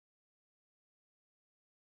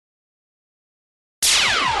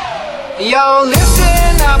Yo,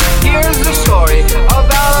 listen up, here's the story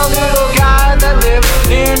about a little guy that lived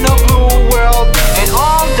in a blue world. And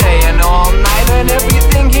all day and all night, and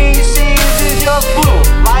everything he sees is just blue.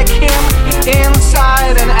 Like him,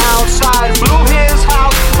 inside and outside. Blue his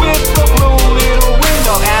house with a blue little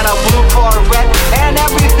window and a blue Corvette. And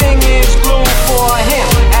everything is blue for him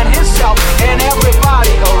and himself and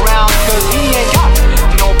everybody around. Cause he ain't got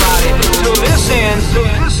nobody to listen, to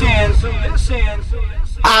listen, to listen.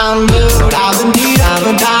 I'm blue, I've been beat, I've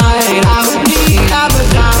been died, I've been beat, I've been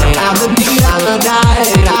died, I've been beat, I've been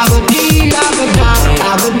died, I've been beat, I've been died,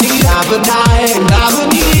 I've been beat, I've been died, I've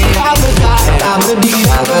been beat, I've been died, I've been beat,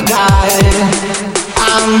 I've been died.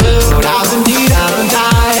 I'm blue, I've been beat, I've been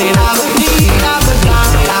died, I've been beat, I've been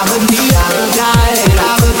died, I've been beat, I've been died,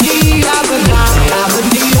 I've been beat, I've been died, I've been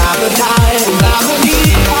beat, I've been died, I've been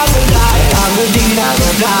beat, I've been died, I've been beat, I've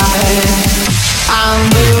been died. I'm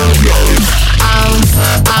blue.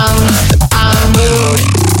 I'm blue.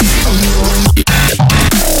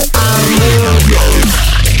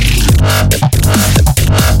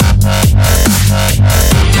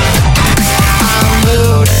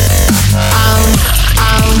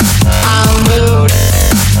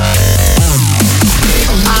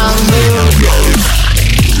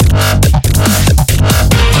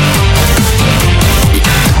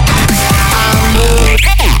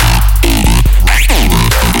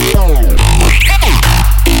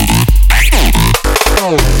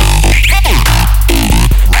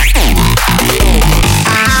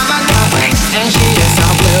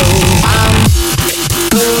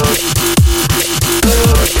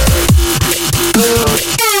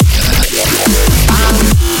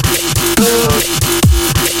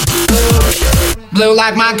 Blue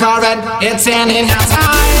like my Corvette, it's in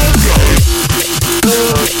outside.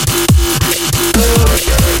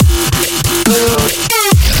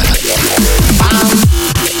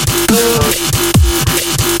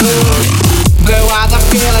 Blue are the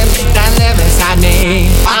feelings that live inside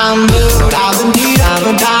me. I'm blue, I've been beat, I've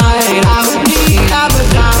been died, I've been beat, I've been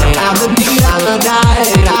died, I've been beat, I've been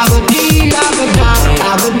died, I've been beat, I've been died,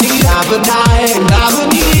 I've been beat, I've been died, I've been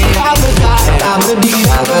beat, I've been died, I've been beat,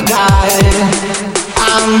 I've been died.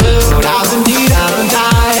 I'm blue, I've been beat, I've been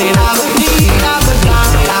died, I've been beat, I've been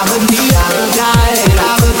died, I've been beat, I've been died,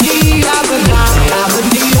 I've been beat, I've been died, I've been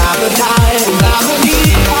beat, I've been died, I've been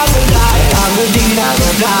beat, I've been died, I've been beat, I've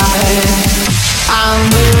been died. I'm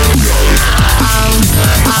blue, I'm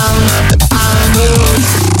blue, I'm blue,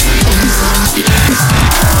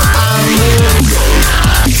 I'm blue.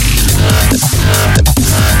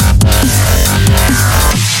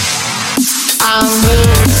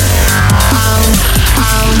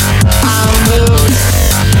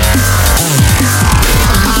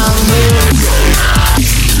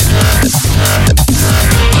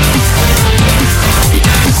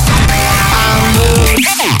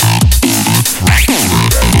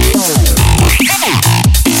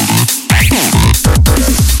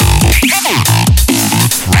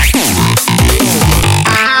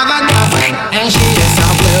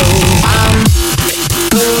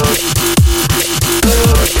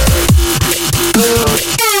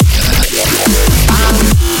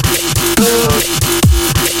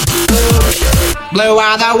 Blue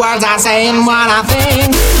are the words I say and what I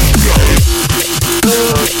think.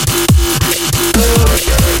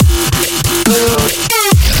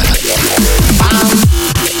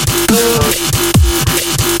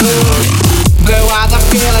 Blue are the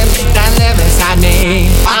feelings that live inside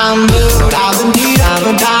me. I'm blue, I've been beat, I've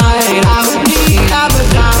been died, I've been beat, I've been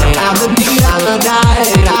died, I've been beat, I've been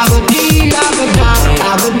died, I've been beat, I've been died,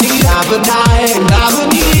 I've been beat, I've been died, I've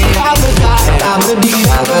been beat, I've been died, I've been beat,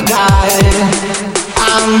 I've been died.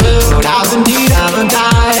 I'm blue, I've been beat, I've been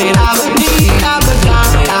died, I've been beat, I've been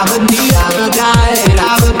died, I've been beat, I've been died,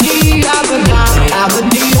 I've been beat, I've been died, I've been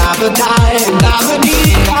beat, I've been died, I've been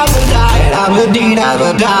beat, I've been died, I've been beat, I've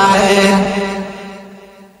been died.